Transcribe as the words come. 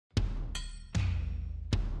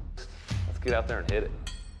get out there and hit it.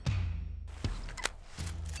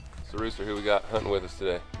 So Rooster, who we got hunting with us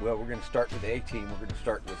today? Well, we're going to start with the A-team. We're going to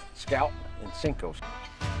start with Scout and Cinco.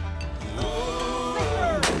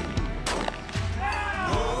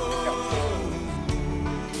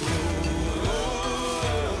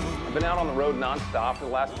 I've been out on the road nonstop for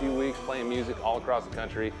the last few weeks, playing music all across the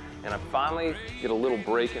country, and I finally get a little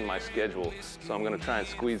break in my schedule, so I'm going to try and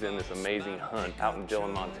squeeze in this amazing hunt out in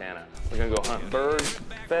Dillon, Montana. We're going to go hunt birds,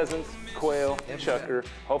 pheasants, quail, chucker,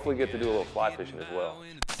 hopefully get to do a little fly fishing as well.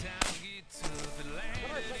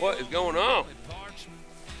 What is going on?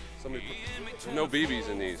 Somebody put no BBs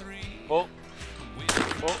in these. Oh.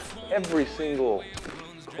 Oh. Every single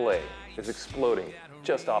clay is exploding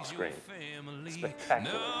just off screen.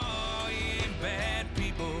 Spectacular.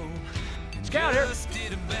 Scout here.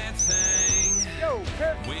 Yo,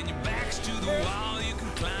 when your back's to the wall, you can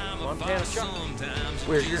climb Montana sometimes.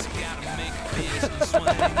 Where's your?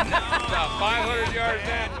 About 500 yards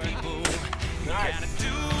that way. Nice. You gotta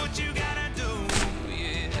do what you gotta do.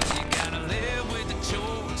 Yeah, you gotta live with the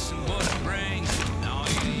choice and what it brings. All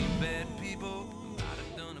you bad people might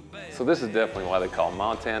have done a bad. So this is definitely why they call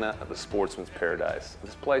Montana the sportsman's paradise.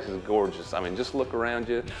 This place is gorgeous. I mean, just look around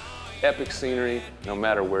you. Epic scenery, no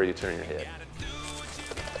matter where you turn your head.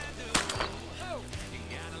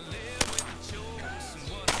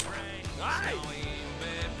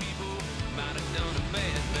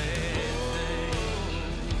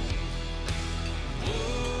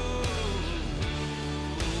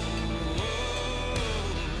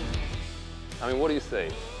 I mean, what do you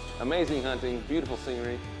say? Amazing hunting, beautiful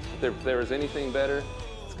scenery. If there is anything better,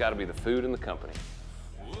 it's got to be the food and the company.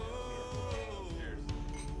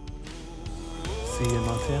 See you in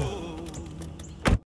Montana.